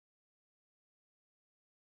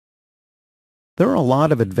There are a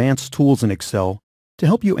lot of advanced tools in Excel to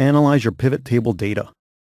help you analyze your pivot table data.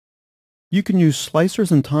 You can use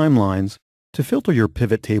slicers and timelines to filter your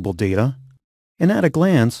pivot table data, and at a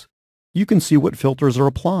glance, you can see what filters are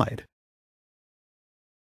applied.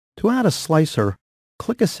 To add a slicer,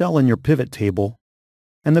 click a cell in your pivot table,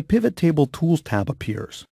 and the Pivot Table Tools tab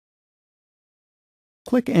appears.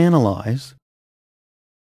 Click Analyze.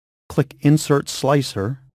 Click Insert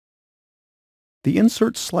Slicer. The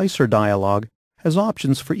Insert Slicer dialog has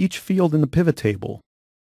options for each field in the pivot table.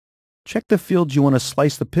 Check the fields you want to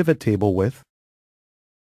slice the pivot table with,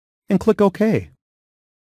 and click OK.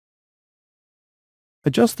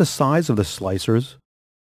 Adjust the size of the slicers,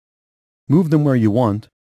 move them where you want,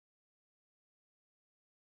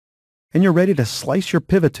 and you're ready to slice your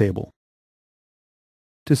pivot table.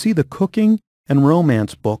 To see the cooking and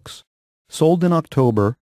romance books sold in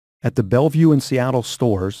October at the Bellevue and Seattle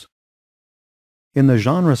stores, in the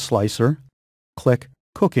genre slicer, click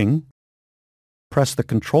Cooking, press the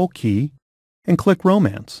Control key, and click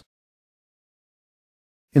Romance.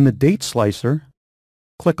 In the date slicer,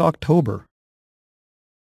 click October.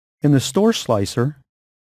 In the store slicer,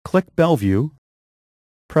 click Bellevue,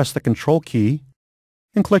 press the Control key,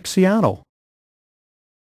 and click Seattle.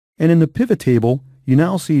 And in the pivot table, you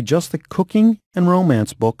now see just the cooking and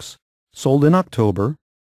romance books sold in October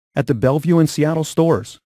at the Bellevue and Seattle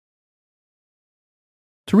stores.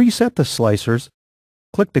 To reset the slicers,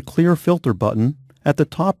 click the Clear Filter button at the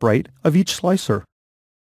top right of each slicer.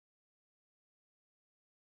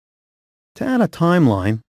 To add a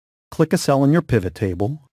timeline, click a cell in your pivot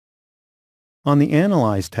table. On the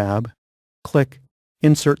Analyze tab, click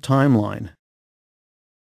Insert Timeline.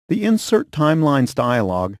 The Insert Timelines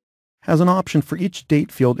dialog has an option for each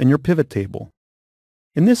date field in your pivot table.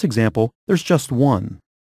 In this example, there's just one.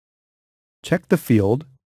 Check the field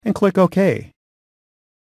and click OK.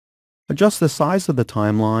 Adjust the size of the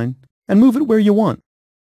timeline and move it where you want.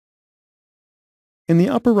 In the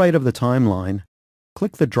upper right of the timeline,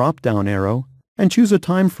 click the drop-down arrow and choose a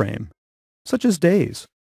time frame, such as days.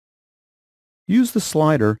 Use the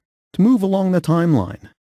slider to move along the timeline.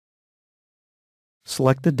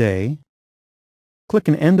 Select a day, click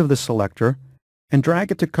an end of the selector, and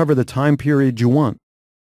drag it to cover the time period you want.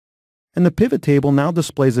 And the pivot table now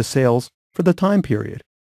displays the sales for the time period.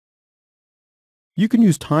 You can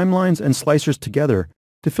use timelines and slicers together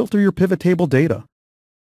to filter your pivot table data.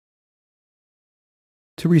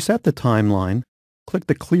 To reset the timeline, click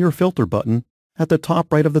the Clear Filter button at the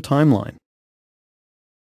top right of the timeline.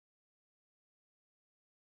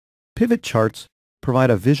 Pivot charts provide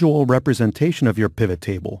a visual representation of your pivot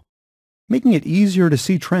table, making it easier to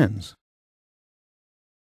see trends.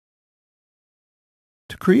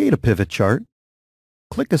 To create a pivot chart,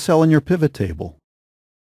 click a cell in your pivot table.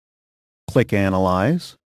 Click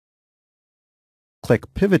Analyze.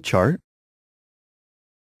 Click Pivot Chart.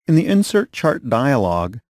 In the Insert Chart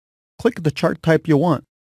dialog, click the chart type you want.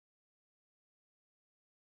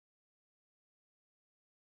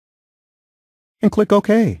 And click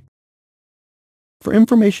OK. For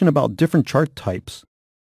information about different chart types,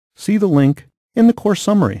 see the link in the course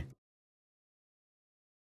summary.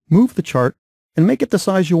 Move the chart and make it the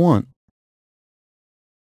size you want.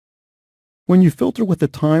 When you filter with the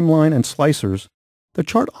timeline and slicers, the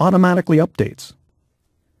chart automatically updates.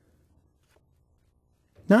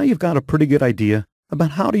 Now you've got a pretty good idea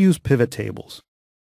about how to use pivot tables.